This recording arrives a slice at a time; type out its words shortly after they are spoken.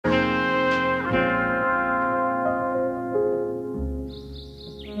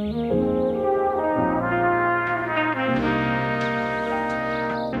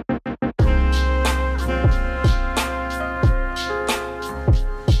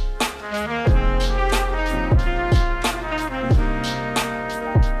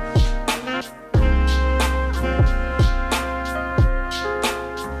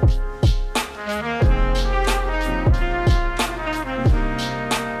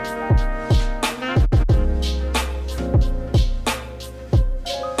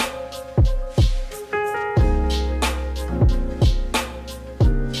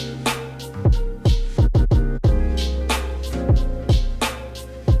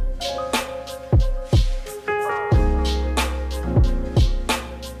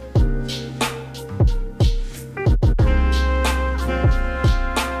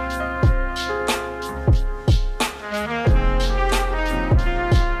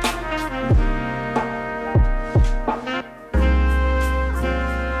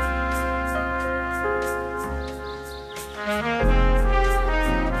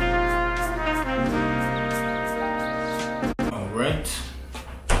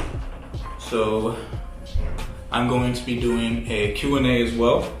So I'm going to be doing a Q&A as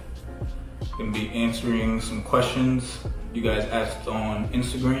well. Going to be answering some questions you guys asked on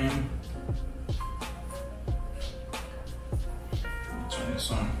Instagram. Turn this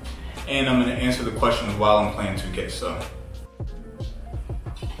on. And I'm going to answer the questions while I'm playing 2K. So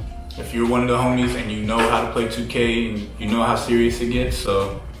if you're one of the homies and you know how to play 2K and you know how serious it gets,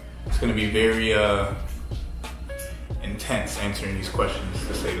 so it's going to be very intense answering these questions,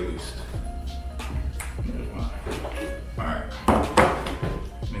 to say the least. Alright,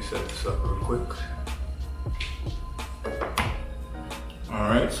 let me set this up real quick.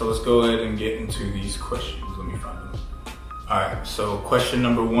 Alright, so let's go ahead and get into these questions. Let me find them. Alright, so question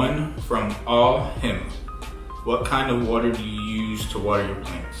number 1 from Him. What kind of water do you use to water your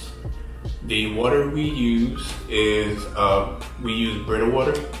plants? The water we use is, we use Brita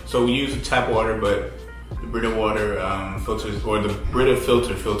water. So we use tap water, but the Brita water filters, or the Brita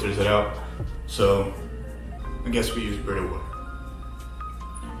filter filters it out. So I guess we use Brita water.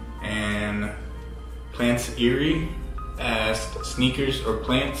 And Plants Erie asked, sneakers or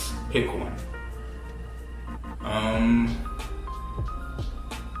plants, pick one. I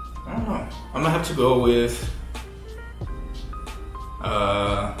don't know. I'm gonna have to go with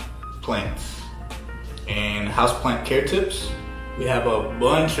plants. And houseplant care tips. We have a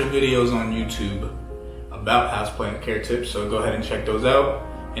bunch of videos on YouTube about houseplant care tips, so go ahead and check those out.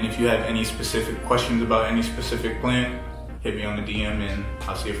 And if you have any specific questions about any specific plant, hit me on the DM and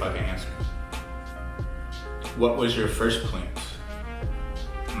I'll see if I can answer. What was your first plant?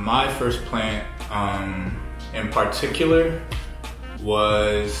 My first plant in particular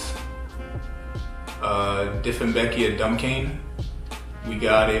was Dieffenbachia Dumcane. We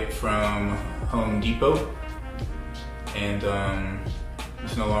got it from Home Depot, and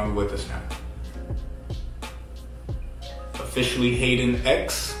it's no longer with us now. Officially Hayden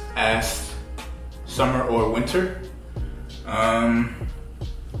X asked, summer or winter? I'm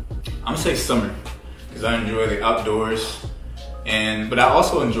gonna say summer, because I enjoy the outdoors, but I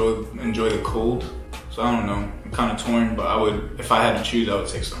also enjoy the cold. So I don't know, I'm kind of torn, but if I had to choose, I would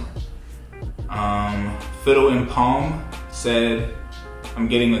say summer. Fiddle in Palm said, I'm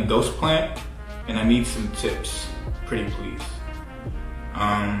getting a ghost plant and I need some tips, pretty please.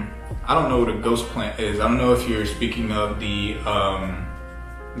 I don't know what a ghost plant is. I don't know if you're speaking of the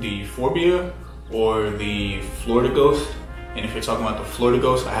Forbia or the Florida Ghost. And if you're talking about the Florida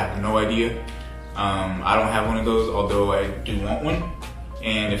Ghost, I have no idea. I don't have one of those, although I do want one.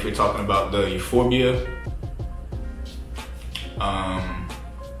 And if you're talking about the Euphorbia,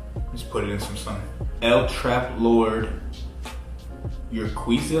 let's put it in some sun. El Trap Lord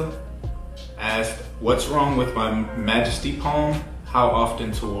Urquiza asked, what's wrong with my Majesty Palm? How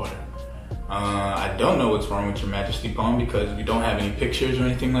often to water? I don't know what's wrong with your Majesty Palm because we don't have any pictures or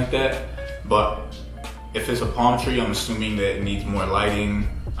anything like that. But if it's a palm tree, I'm assuming that it needs more lighting,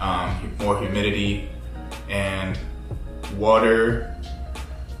 more humidity, and water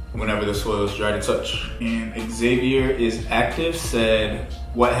whenever the soil is dry to touch. And Xavier is Active said,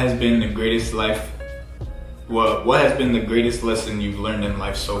 what has been the greatest lesson you've learned in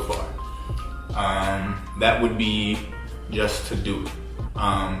life so far? That would be just to do it.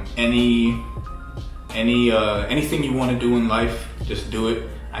 Anything you want to do in life, just do it.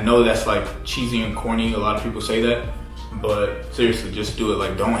 I know that's like cheesy and corny, a lot of people say that, but seriously, just do it.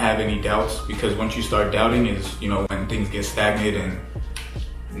 Like, don't have any doubts, because once you start doubting is, when things get stagnant and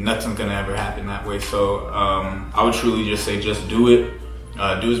nothing's gonna ever happen that way. So I would truly just say, just do it.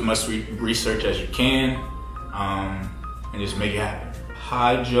 Do as much research as you can, and just make it happen.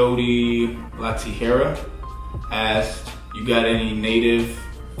 Hi Jody Latihera asked, you got any native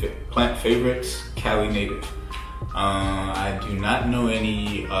plant favorites? Cali native. I do not know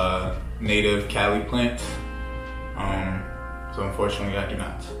any native Cali plants, so unfortunately I do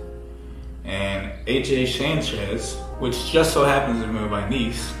not. And AJ Sanchez, which just so happens to be my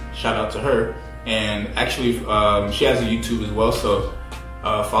niece, shout out to her, and actually she has a YouTube as well, so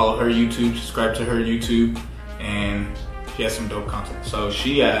follow her YouTube, subscribe to her YouTube, and she has some dope content. So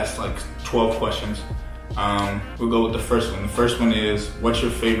she asked like 12 questions. We'll go with the first one. The first one is, what's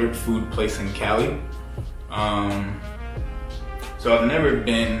your favorite food place in Cali? So I've never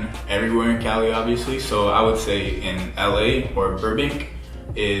been everywhere in Cali, obviously, so I would say in LA or Burbank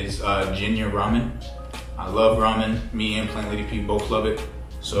is Jinya Ramen. I love ramen. Me and Plant Lady P both love it,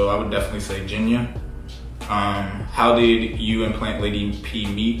 so I would definitely say Jinya. How did you and Plant Lady P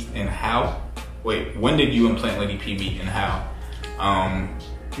meet, and how? Wait, when did you and Plant Lady P meet and how?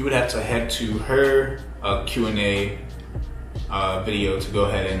 You would have to head to her Q&A video to go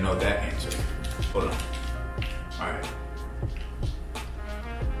ahead and know that answer. Hold on. All right.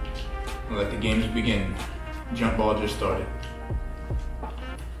 let the games begin. Jump ball just started.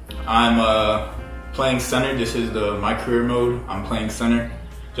 I'm playing center. This is my career mode. I'm playing center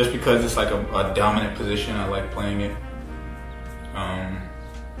just because it's like a dominant position. I like playing it.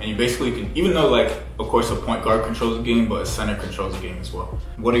 And you basically can, even though like, of course a point guard controls the game, but a center controls the game as well.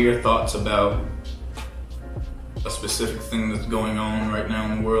 What are your thoughts about a specific thing that's going on right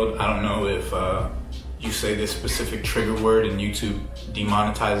now in the world? I don't know if you say this specific trigger word and YouTube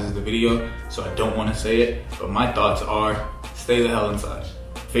demonetizes the video, so I don't want to say it, but my thoughts are stay the hell inside.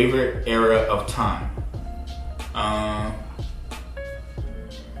 Favorite era of time?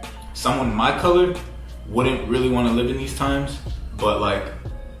 Someone my color wouldn't really want to live in these times, but like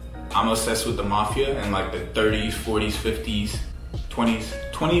I'm obsessed with the mafia and like the 30s, 40s, 50s,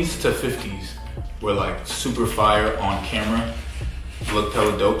 20s to 50s were like super fire on camera. Looked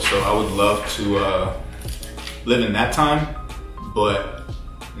hella dope, so I would love to live in that time, but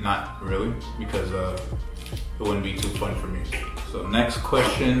not really, because it wouldn't be too fun for me. So next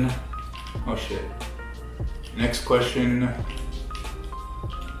question, oh shit. Next question,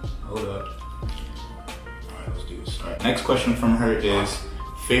 hold up. All right, let's do this. All right, next question from her is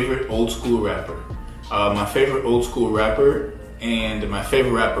favorite old school rapper. My favorite old school rapper and my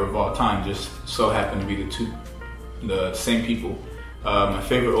favorite rapper of all time just so happen to be the same people. My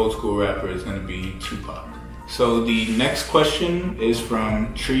favorite old school rapper is gonna be Tupac. So the next question is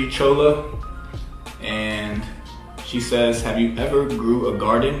from Tree Chola, and she says, have you ever grew a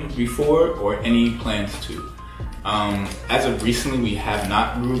garden before or any plans to? As of recently, we have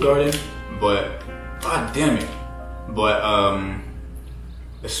not grew a garden, but god damn it. But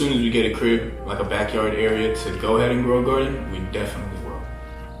as soon as we get a crib, like a backyard area to go ahead and grow a garden, we definitely will.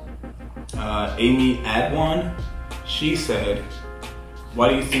 Amy Adwan, she said, why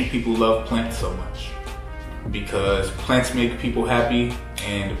do you think people love plants so much? Because plants make people happy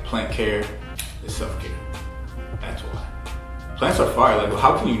and plant care is self-care. That's why. Plants are fire. Like,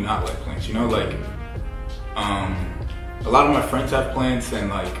 how can you not like plants? You know, like, a lot of my friends have plants, and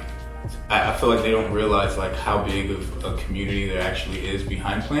like, I feel like they don't realize like how big of a community there actually is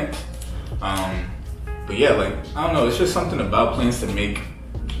behind plants. But yeah, like, I don't know, it's just something about plants that make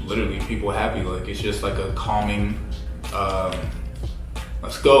literally people happy. Like, it's just like a calming,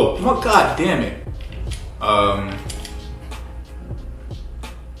 let's go. Oh, god damn it. What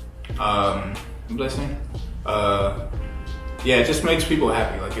did I say? Yeah, it just makes people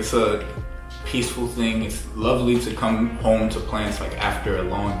happy. Like, it's a peaceful thing. It's lovely to come home to plants like after a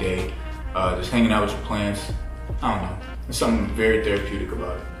long day, just hanging out with your plants. I don't know. There's something very therapeutic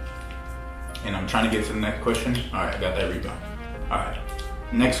about it. And I'm trying to get to the next question. All right, I got that rebound. All right.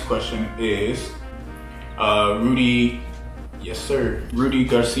 Next question is Rudy. Yes, sir. Rudy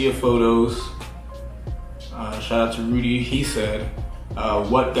Garcia Photos. Shout out to Rudy. He said,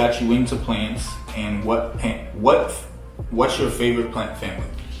 what got you into plants, and what's your favorite plant family?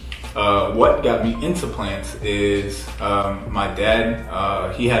 What got me into plants is my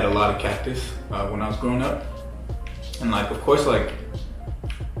dad. He had a lot of cactus when I was growing up, and like, of course, like,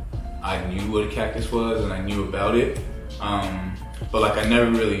 I knew what a cactus was and I knew about it, but like I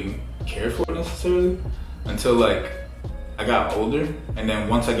never really cared for it necessarily until like I got older. And then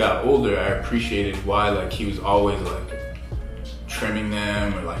once I got older, I appreciated why like he was always like trimming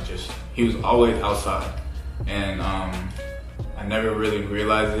them, or like just, he was always outside. And I never really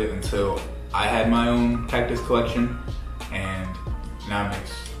realized it until I had my own cactus collection, and now it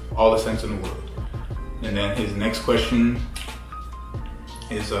makes all the sense in the world. And then his next question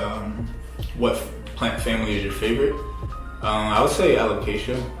is, what plant family is your favorite? I would say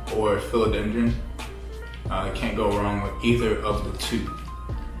alocasia or philodendron. Can't go wrong with either of the two.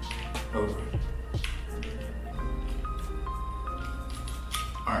 Over.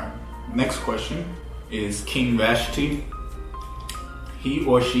 Alright, next question is King Vashti. He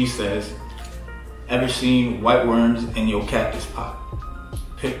or she says, ever seen white worms in your cactus pot?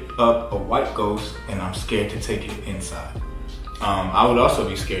 Picked up a white ghost and I'm scared to take it inside. I would also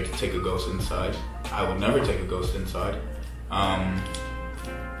be scared to take a ghost inside. I would never take a ghost inside.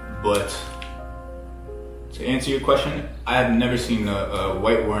 But to answer your question, I have never seen a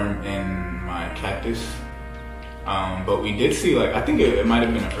white worm in my cactus. But we did see, like, I think it might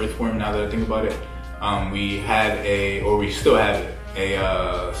have been an earthworm now that I think about it. We had we still have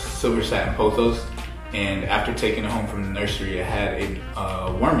a silver satin pothos, and after taking it home from the nursery, it had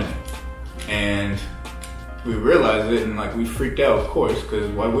a worm in it. And we realized it, and like, we freaked out, of course, because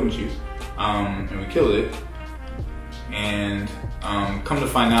why wouldn't you? And we killed it. And come to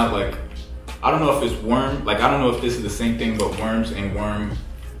find out, like, I don't know if it's worm, like, I don't know if this is the same thing, but worms and worm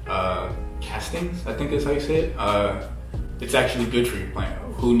castings, I think is how you say it. It's actually good for your plant.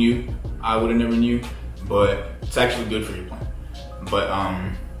 Who knew? I would have never knew, but it's actually good for your plant. But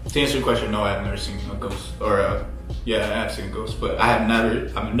to answer your question, no, I've never seen a ghost, or yeah, I have seen a ghost, but I've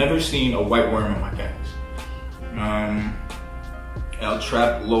never seen a white worm on my cactus. El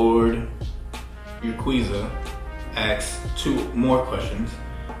Trap Lord Urquiza asks 2 more questions.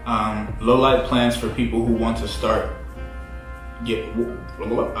 Low light plants for people who want to start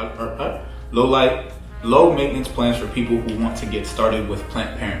low maintenance plants for people who want to get started with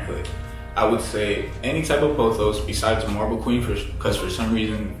plant parenthood. I would say any type of pothos besides Marble Queen, because for some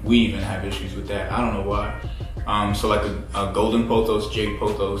reason we even have issues with that. I don't know why. So like a golden pothos, jade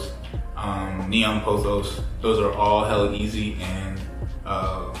pothos, neon pothos, those are all hella easy and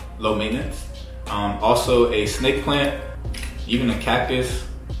low maintenance. Also a snake plant, even a cactus,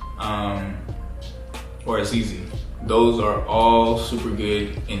 or a ZZ. Those are all super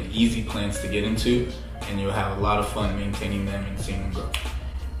good and easy plants to get into, and you'll have a lot of fun maintaining them and seeing them grow.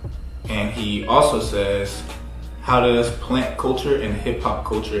 And he also says, how does plant culture and hip hop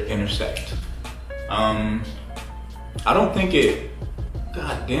culture intersect? I don't think it,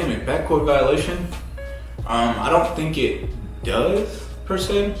 god damn it, backcourt violation. I don't think it does per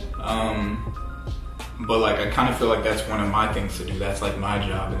se. But like, I kind of feel like that's one of my things to do. That's like my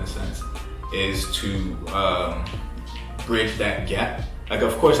job in a sense, is to bridge that gap. Like,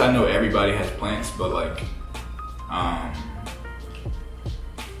 of course I know everybody has plants, but like,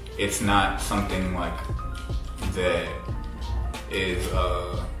 it's not something like that is,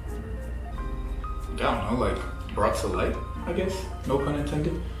 I don't know, like brought to light, I guess, no pun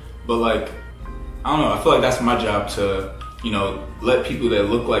intended. But like, I don't know, I feel like that's my job to, you know, let people that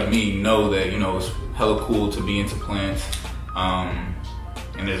look like me know that, you know, it's hella cool to be into plants.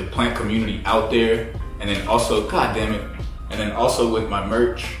 And there's a plant community out there. And then also, god damn it, and then also with my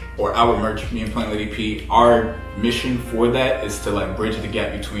merch, or our merch, me and Plant Lady P, our mission for that is to like bridge the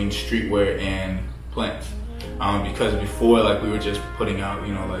gap between streetwear and plants. Because before, like, we were just putting out,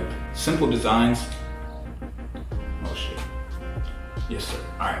 you know, like simple designs. Oh shit. Yes, sir.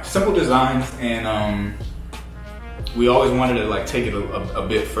 All right, simple designs, and we always wanted to like take it a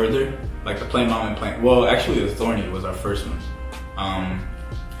bit further. Like the Plant Mom and Plant, well, actually the Thorny was our first one.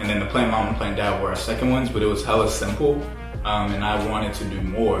 And then the Plant Mom and Plant Dad were our second ones, but it was hella simple. And I wanted to do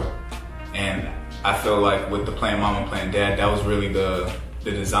more. And I feel like with the Plant Mom and Plant Dad, that was really the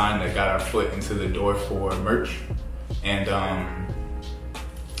design that got our foot into the door for merch. And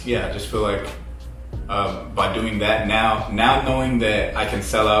yeah, I just feel like by doing that, now knowing that I can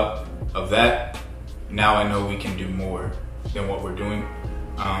sell out of that, now I know we can do more than what we're doing.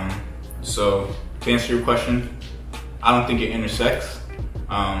 So to answer your question, I don't think it intersects,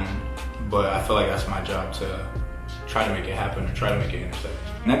 but I feel like that's my job to try to make it happen or try to make it intersect.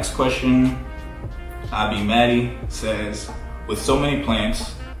 Next question, Abi Maddie says, with so many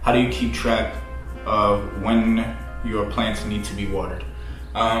plants, how do you keep track of when your plants need to be watered?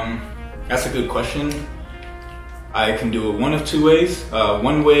 That's a good question. I can do it one of 2 ways.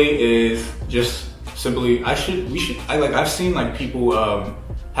 One way is just simply, I've seen like people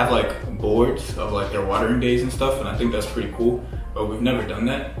have like boards of like their watering days and stuff, and I think that's pretty cool, but we've never done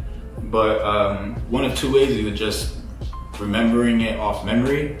that. But one of 2 ways, either just remembering it off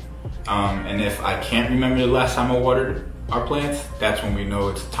memory, and if I can't remember the last time I watered our plants, that's when we know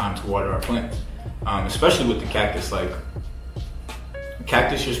it's time to water our plants. Especially with the cactus. Like,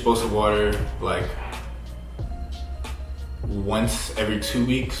 cactus you're supposed to water like once every 2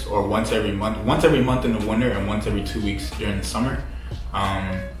 weeks, or once every month in the winter and once every 2 weeks during the summer.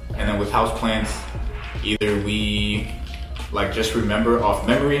 And then with house plants, either we like just remember off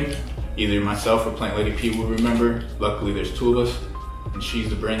memory, either myself or Plant Lady P will remember. Luckily there's 2 of us and she's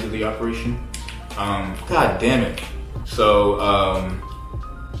the brains of the operation. God damn it. So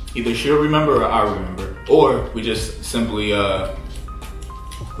either she'll remember or I'll remember, or we just simply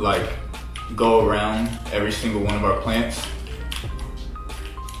like go around every single one of our plants.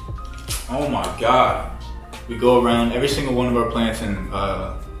 Oh my god. We go around every single one of our plants and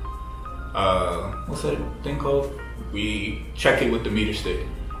what's that thing called? We check it with the meter stick.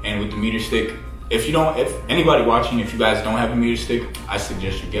 And with the meter stick, if anybody watching, if you guys don't have a meter stick, I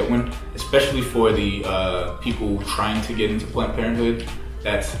suggest you get one, especially for the people trying to get into plant parenthood.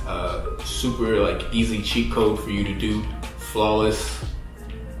 That's a super like easy cheat code for you to do, flawless,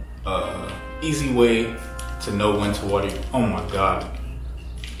 easy way to know when to water. Oh my god.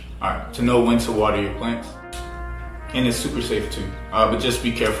 Alright, to know when to water your plants. And it's super safe too. But just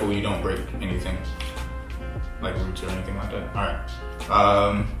be careful you don't break anything, like roots or anything like that. Alright.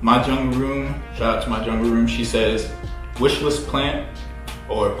 My Jungle Room, shout out to My Jungle Room. She says, wish list plant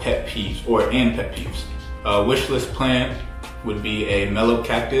or pet peeves, and pet peeves. Wish list plant, would be a mellow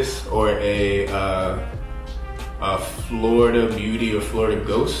cactus or a Florida Beauty or Florida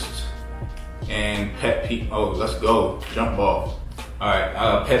Ghost. And pet peeve, oh, let's go, jump ball. All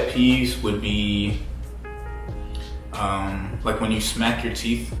right, pet peeves would be like when you smack your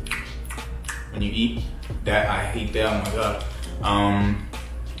teeth when you eat. That, I hate that, oh my God.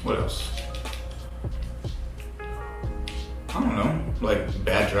 What else? I don't know, like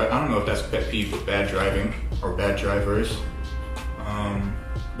bad drive. I don't know if that's a pet peeve, but bad driving or bad drivers.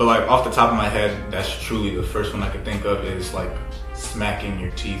 But like off the top of my head, that's truly the first one I could think of is like smacking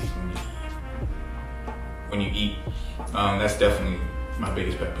your teeth when you eat. That's definitely my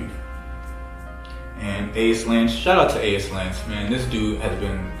biggest pet peeve. And AS Lance, shout out to AS Lance, man. This dude has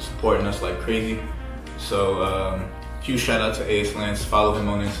been supporting us like crazy. So huge shout out to AS Lance. Follow him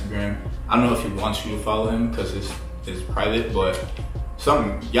on Instagram. I don't know if he wants you to follow him because it's private, but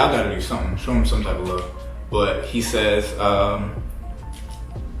something, y'all gotta do something. Show him some type of love. But he says,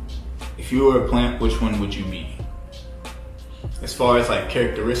 if you were a plant, which one would you be? As far as like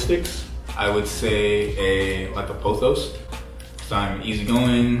characteristics, I would say like a pothos. So I'm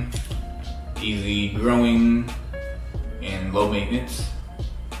easygoing, easy growing, and low maintenance.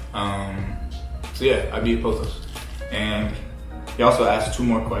 So yeah, I'd be a pothos. And he also asked 2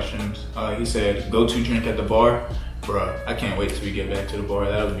 more questions. He said, go to drink at the bar. Bruh, I can't wait till we get back to the bar.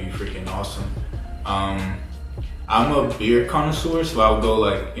 That would be freaking awesome. I'm a beer connoisseur, so I would go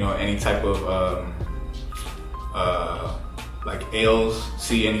like, you know, any type of like ales,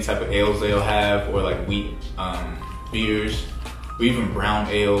 see any type of ales they'll have, or like wheat beers, or even brown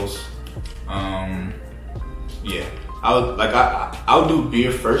ales. Yeah, I'll do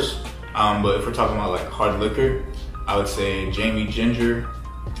beer first, but if we're talking about like hard liquor, I would say Jamie Ginger.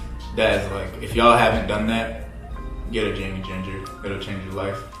 That is like, if y'all haven't done that, get a Jamie Ginger. It'll change your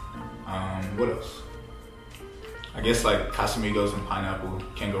life. What else? I guess like Casamigos and pineapple,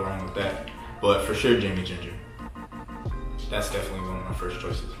 can't go wrong with that. But for sure, Jamie Ginger. That's definitely one of my first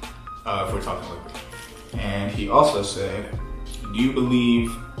choices, if we're talking liquor. And he also said, do you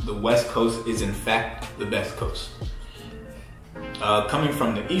believe the West Coast is in fact the best coast? Coming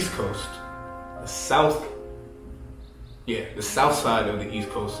from the East Coast, the south side of the East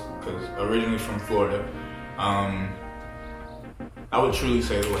Coast, because originally from Florida, I would truly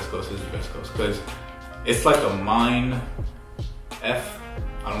say the West Coast is the best coast, because it's like a mind F,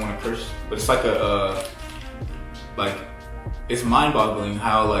 I don't want to curse, but it's like it's mind-boggling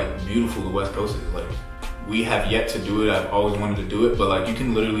how like beautiful the West Coast is. Like, we have yet to do it. I've always wanted to do it, but like you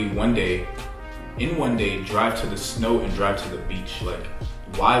can literally in one day drive to the snow and drive to the beach. Like,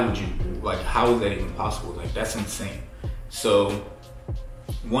 why would you, like, how is that even possible? Like, that's insane. So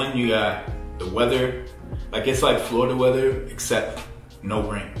one, you got the weather, like it's like Florida weather except no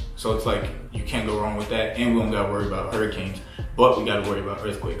rain. So it's like you can't go wrong with that, and we don't gotta worry about hurricanes, but we gotta worry about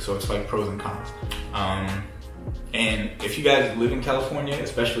earthquakes. So it's like pros and cons. And if you guys live in California,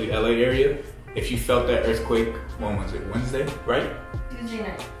 especially LA area, if you felt that earthquake, when was it? Wednesday, right? Tuesday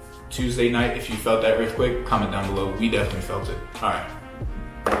night. Tuesday night, if you felt that earthquake, comment down below. We definitely felt it. All right,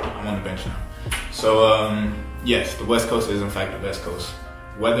 I'm on the bench now. So yes, the West Coast is in fact the best coast.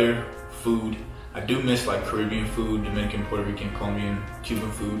 Weather, food, I do miss like Caribbean food, Dominican, Puerto Rican, Colombian,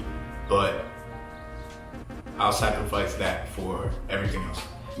 Cuban food, but I'll sacrifice that for everything else.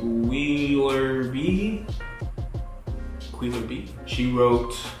 Wheeler B, she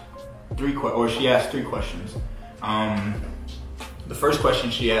wrote she asked 3 questions. The first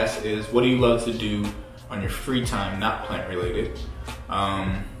question she asked is, what do you love to do on your free time, not plant related?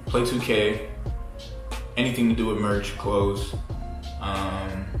 Play 2K, anything to do with merch, clothes,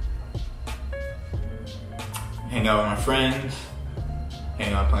 hang out with my friends,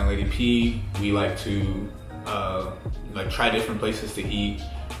 hang out playing Lady P. We like to like try different places to eat.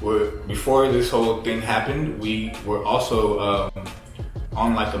 Before this whole thing happened, we were also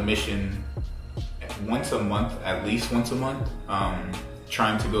on like a mission once a month, at least once a month,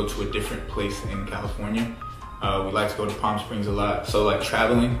 trying to go to a different place in California. We like to go to Palm Springs a lot. So like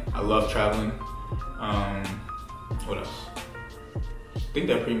traveling, I love traveling. What else? I think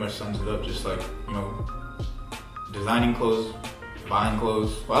that pretty much sums it up. Just like, you know, designing clothes, buying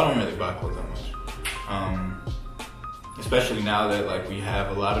clothes. Well, I don't really buy clothes that much. Especially now that like we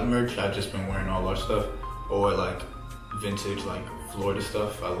have a lot of merch. I've just been wearing all our stuff, or like vintage, like Florida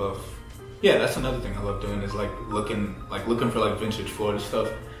stuff. I love. Yeah, that's another thing I love doing, is like looking for like vintage Florida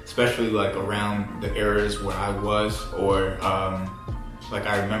stuff, especially like around the eras where I was, or like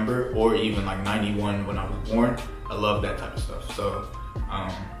I remember, or even like 91 when I was born. I love that type of stuff. So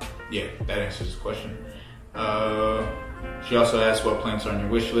yeah, that answers the question. She also asked what plants are on your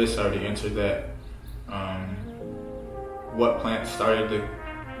wish list. I already answered that. what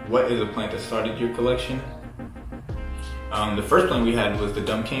is a plant that started your collection? The first plant we had was the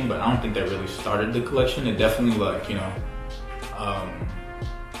Dumb King, but I don't think that really started the collection. It definitely, like, you know,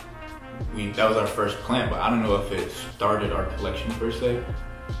 that was our first plant, but I don't know if it started our collection per se.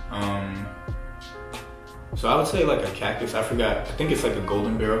 So I would say like a cactus. I forgot. I think it's like a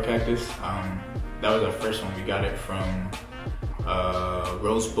golden barrel cactus. That was our first one. We got it from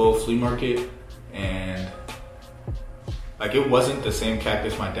Rose Bowl Flea Market, and like it wasn't the same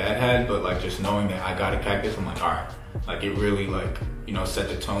cactus my dad had, but like just knowing that I got a cactus, I'm like, all right. Like it really, like, you know, set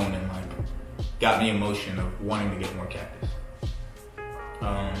the tone and like got me in motion of wanting to get more cactus.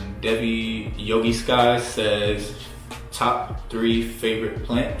 Debbie Yogi Sky says, top 3 favorite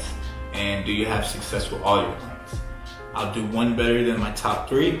plants, and do you have success with all your plants? I'll do one better than my top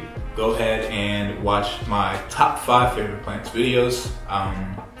 3. Go ahead and watch my top 5 favorite plants videos.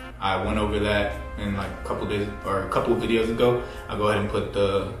 I went over that in like a couple of videos ago. I'll go ahead and put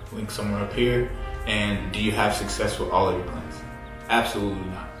the link somewhere up here. And do you have success with all of your plants? Absolutely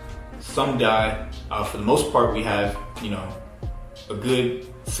not. Some die. For the most part, we have, you know, a good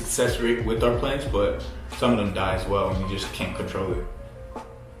success rate with our plants, but some of them die as well, and you just can't control it.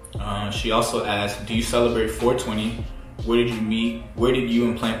 She also asked, do you celebrate 420? Where did you meet? Where did you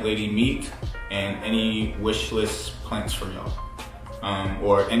and Plant Lady meet? And any wish list plants for y'all?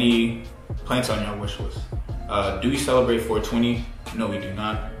 Or any plants on your wish list? Do we celebrate 420? No, we do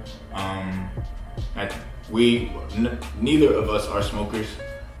not. Neither of us are smokers.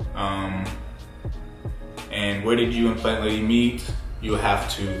 And where did you and Plant Lady meet? You'll have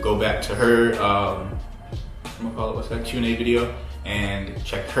to go back to her what's that, Q&A video, and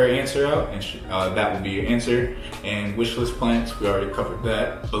check her answer out, and that will be your answer. And wishlist plants, we already covered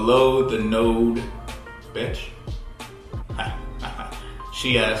that. Below the node, bitch.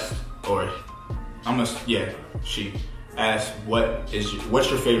 She asked, she asked, what's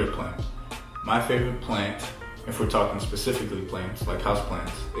your favorite plant? My favorite plant, if we're talking specifically plants, like house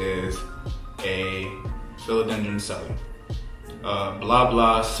plants, is a Philodendron Celia. Blah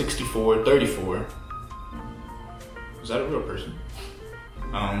blah 6434. Is that a real person?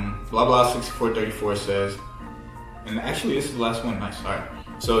 Blah blah 6434 says, and actually this is the last one, nice, alright.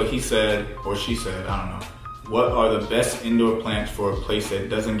 So he said, or she said, I don't know, what are the best indoor plants for a place that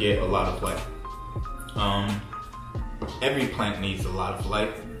doesn't get a lot of light? Every plant needs a lot of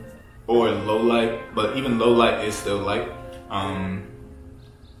light, or low light, but even low light is still light.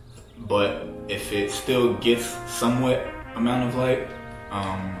 But if it still gets somewhat amount of light,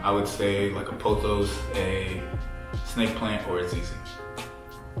 I would say like a pothos, a snake plant, or a ZZ.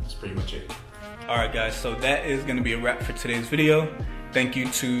 That's pretty much it. Alright guys, so that is going to be a wrap for today's video. Thank you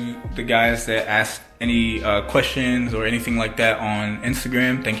to the guys that asked any questions or anything like that on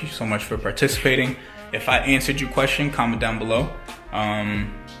Instagram. Thank you so much for participating. If I answered your question, comment down below.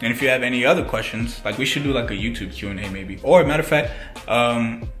 And if you have any other questions, like we should do like a YouTube Q&A maybe. Or matter of fact,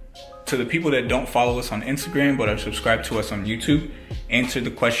 to the people that don't follow us on Instagram but are subscribed to us on YouTube, answer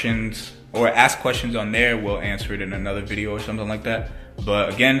the questions or ask questions on there. We'll answer it in another video or something like that.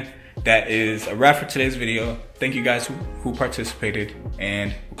 But again, that is a wrap for today's video. Thank you guys who participated,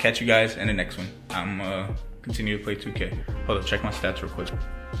 and we'll catch you guys in the next one. I'm continue to play 2K. Hold up, check my stats real quick.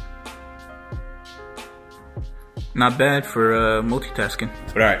 Not bad for multitasking.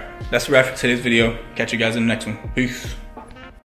 But alright, that's a wrap for today's video. Catch you guys in the next one. Peace.